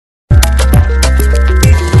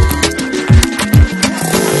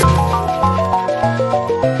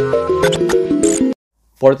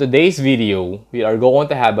For today's video, we are going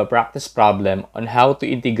to have a practice problem on how to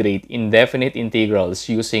integrate indefinite integrals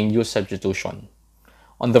using U-Substitution.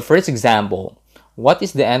 On the first example, what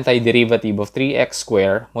is the antiderivative of 3x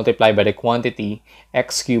squared multiplied by the quantity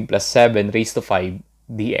x cubed plus 7 raised to 5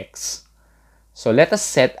 dx? So let us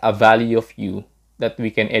set a value of u that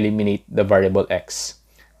we can eliminate the variable x.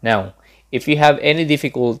 Now, if you have any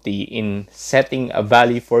difficulty in setting a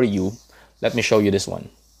value for u, let me show you this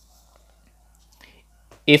one.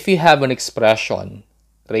 If you have an expression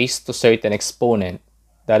raised to certain exponent,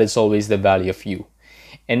 that is always the value of u.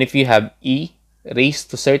 And if you have e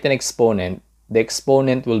raised to certain exponent, the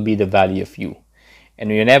exponent will be the value of u.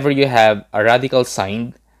 And whenever you have a radical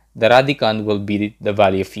sign, the radicand will be the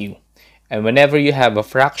value of u. And whenever you have a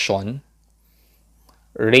fraction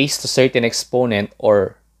raised to certain exponent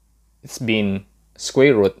or it's been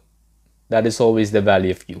square root, that is always the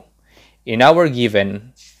value of u. In our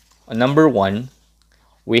given number 1,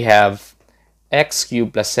 we have x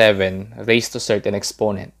cubed plus 7 raised to certain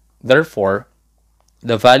exponent. Therefore,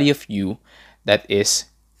 the value of u, that is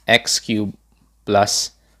x cubed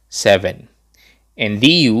plus 7. And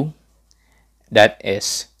du, that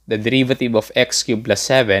is the derivative of x cubed plus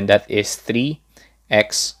 7, that is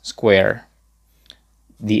 3x squared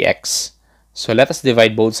dx. So let us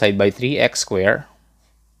divide both sides by 3x squared.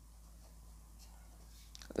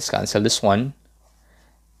 Let's cancel this one.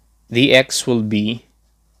 Dx will be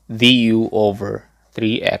du over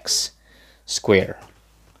 3x squared.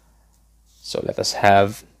 So let us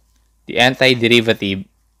have the antiderivative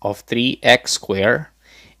of 3x squared,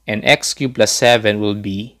 and x cubed plus 7 will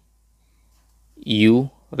be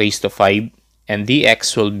u raised to 5, and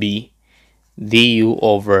dx will be du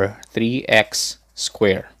over 3x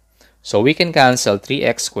squared. So we can cancel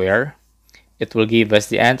 3x squared. It will give us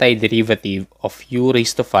the antiderivative of u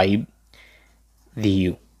raised to 5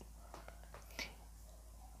 du.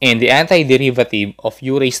 And the antiderivative of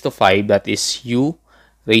u raised to 5, that is u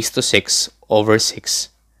raised to 6 over 6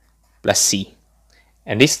 plus c.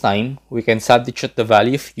 And this time, we can substitute the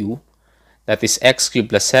value of u, that is x cubed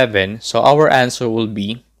plus 7. So our answer will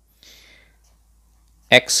be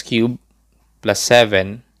x cubed plus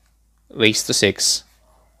 7 raised to 6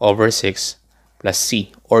 over 6 plus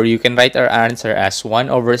c. Or you can write our answer as 1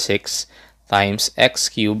 over 6 times x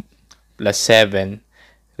cubed plus 7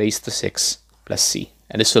 raised to 6 plus c.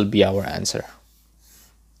 And this will be our answer.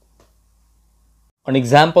 On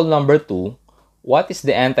example number 2, what is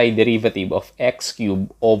the antiderivative of x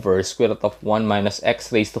cubed over square root of 1 minus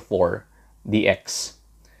x raised to 4 dx?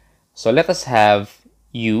 So let us have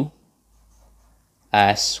u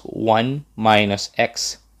as 1 minus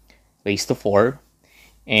x raised to 4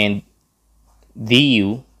 and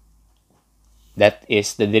du, that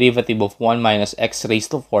is the derivative of 1 minus x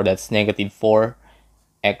raised to 4, that's negative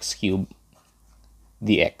 4x cubed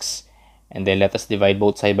dx. And then let us divide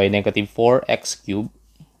both sides by negative 4x cubed.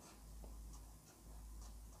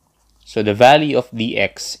 So the value of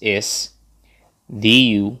dx is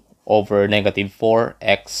du over negative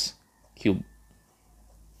 4x cubed.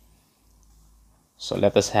 So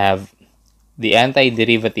let us have the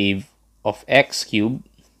antiderivative of x cubed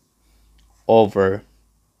over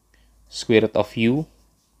square root of u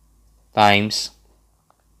times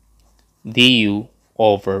du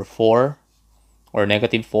over 4 or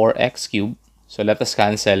negative 4x cubed. So let us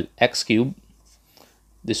cancel x cubed.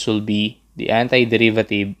 This will be the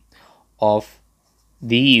antiderivative of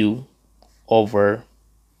du over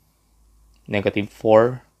negative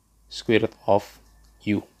 4 square root of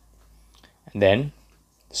u. And then,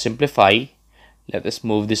 to simplify, let us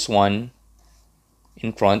move this one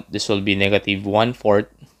in front. This will be negative 1/4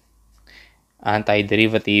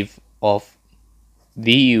 antiderivative of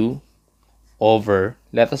du over,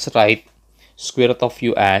 let us write square root of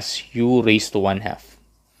u as u raised to 1/2.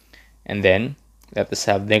 And then, let us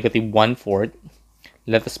have negative 1/4.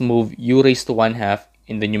 Let us move u raised to 1/2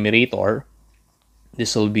 in the numerator.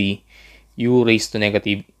 This will be u raised to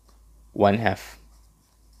negative 1/2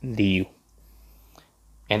 du.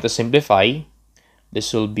 And to simplify,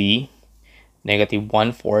 this will be negative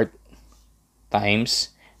 1/4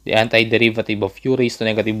 times the antiderivative of u raised to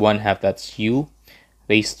negative 1/2, that's u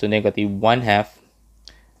raised to negative 1/2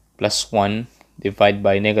 plus 1 divided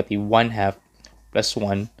by negative 1/2 plus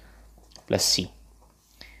 1 plus c.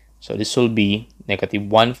 So this will be negative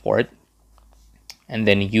 1/4 and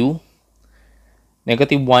then u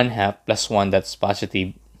negative 1/2 plus 1, that's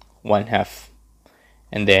positive 1/2.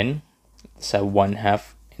 And then let's have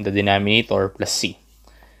 1/2 in the denominator plus c.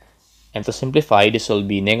 And to simplify, this will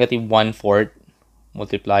be negative 1/4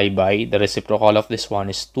 multiplied by the reciprocal of this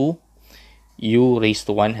one is 2 u raised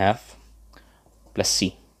to 1/2 plus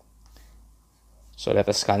c. So let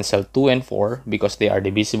us cancel 2 and 4 because they are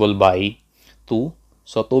divisible by 2.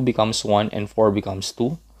 So 2 becomes 1 and 4 becomes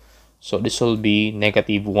 2. So this will be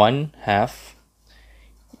negative 1/2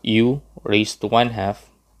 u raised to 1/2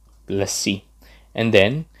 plus c. And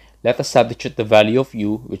then let us substitute the value of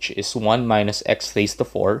u, which is 1 minus x raised to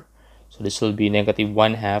 4. So this will be negative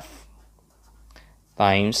 1/2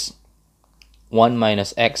 times 1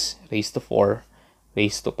 minus x raised to 4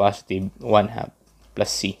 raised to positive 1/2 plus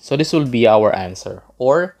c. So this will be our answer.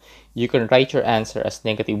 Or you can write your answer as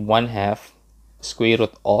negative 1/2 square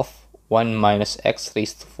root of 1 minus x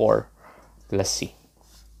raised to 4 plus c.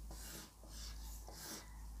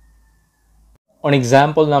 On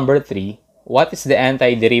example number 3, what is the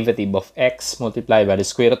antiderivative of x multiplied by the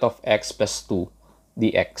square root of x plus 2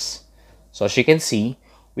 dx? So as you can see,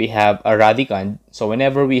 we have a radicand. So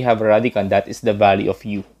whenever we have a radicand, that is the value of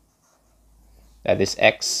u. That is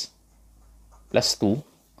x plus 2.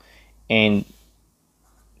 And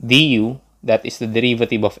du, that is the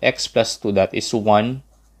derivative of x plus 2, that is 1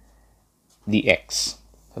 dx.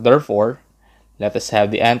 So therefore, let us have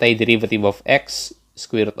the antiderivative of x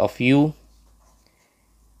square root of u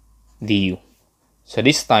du. So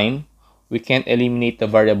this time, we can't eliminate the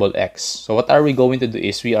variable x. So what are we going to do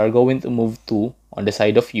is we are going to move 2 on the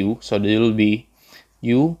side of u. So there will be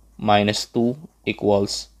u minus 2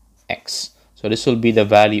 equals x. So this will be the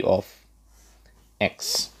value of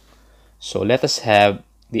x. So let us have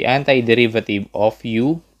the antiderivative of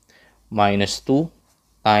u minus 2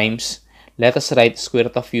 times, let us write square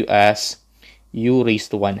root of u as u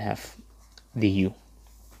raised to 1/2 du.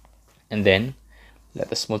 And then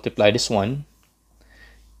let us multiply this one.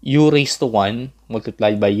 U raised to 1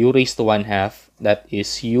 multiplied by u raised to 1/2, that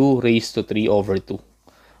is u raised to 3 over 2,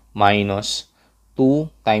 minus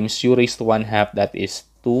 2 times u raised to 1/2, that is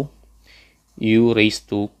 2 u raised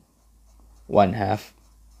to 1/2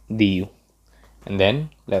 du. And then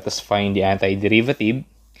let us find the antiderivative.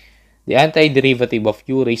 The antiderivative of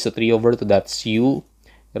u raised to 3 over 2, that's u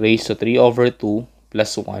raised to 3 over 2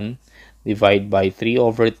 plus 1 divided by 3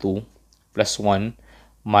 over 2 plus 1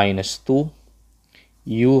 minus 2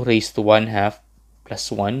 u raised to 1/2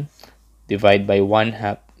 plus 1 divided by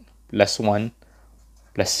 1/2 plus 1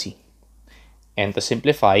 plus c. And to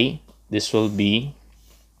simplify, this will be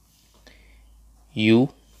u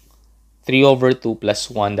 3 over 2 plus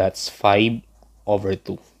 1, that's 5 over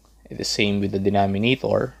 2. It's the same with the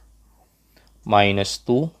denominator, minus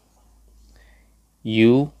 2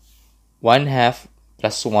 u 1/2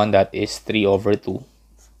 plus 1, that is 3 over 2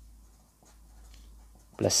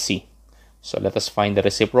 plus c. So let us find the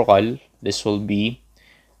reciprocal. This will be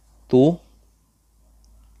 2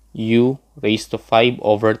 u raised to 5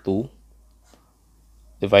 over 2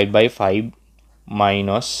 divided by 5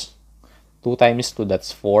 minus 2 times 2,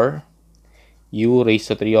 that's 4 u raised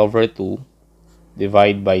to 3 over 2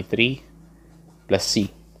 divided by 3 plus c.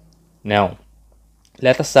 Now,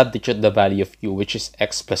 let us substitute the value of u, which is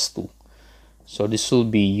x plus 2. So this will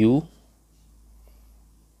be u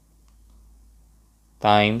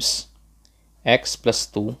times x plus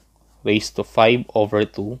 2 raised to 5 over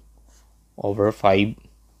 2 over 5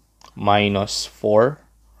 minus 4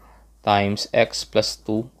 times x plus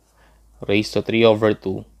 2 raised to 3 over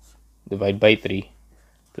 2 divided by 3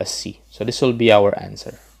 plus c. So this will be our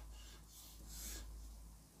answer.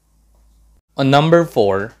 On number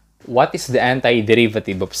 4, what is the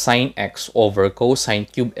antiderivative of sine x over cosine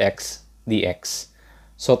cube x dx?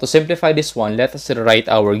 So to simplify this one, let us write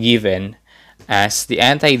our given as the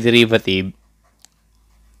antiderivative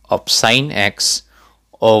of sine x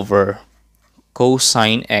over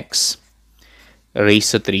cosine x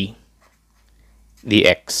raised to 3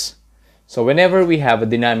 dx. So whenever we have a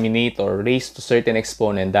denominator raised to certain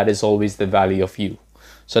exponent, that is always the value of u.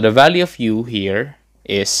 So the value of u here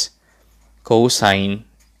is cosine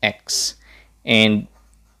x, and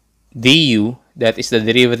du, that is the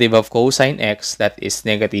derivative of cosine x, that is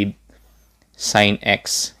negative sine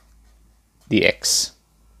x dx.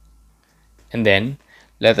 And then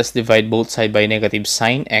let us divide both sides by negative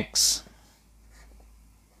sine x.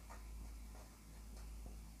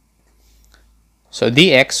 So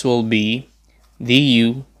dx will be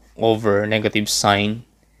du over negative sine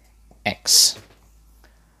x.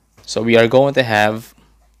 So we are going to have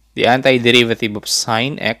the antiderivative of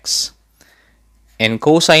sine x and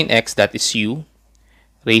cosine x, that is u,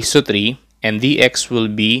 raised to 3, and dx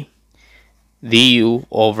will be du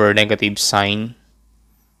over negative sine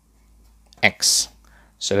x.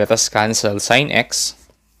 So let us cancel sine x.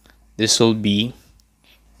 This will be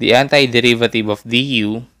the antiderivative of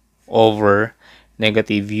du over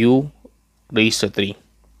negative u raised to 3.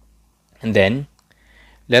 And then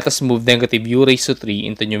let us move negative u raised to 3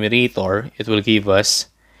 into numerator. It will give us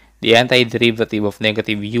the antiderivative of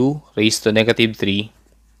negative u raised to negative 3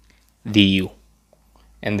 du.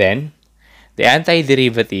 And then, the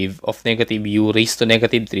antiderivative of negative u raised to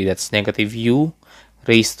negative 3, that's negative u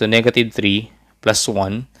raised to negative 3 plus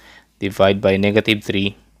 1 divided by negative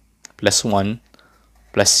 3 plus 1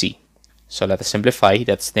 plus c. So let us simplify.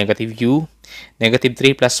 That's negative u, negative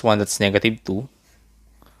 3 plus 1, that's negative 2,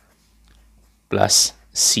 plus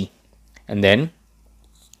c. And then,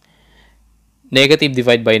 negative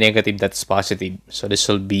divided by negative, that's positive. So this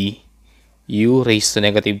will be u raised to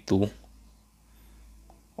negative 2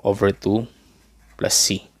 over 2 plus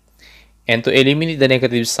c. And to eliminate the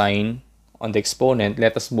negative sign on the exponent,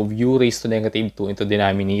 let us move u raised to negative 2 into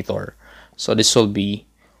denominator. So this will be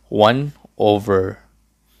 1 over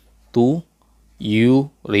 2 u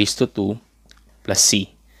raised to 2 plus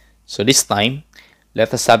c. So this time,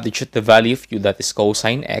 let us substitute the value of u, that is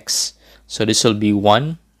cosine x. So this will be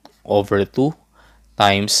 1 over 2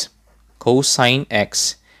 times cosine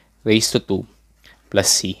x raised to 2 plus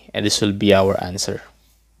c. And this will be our answer.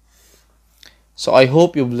 So I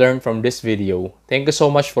hope you've learned from this video. Thank you so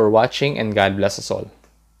much for watching, and God bless us all.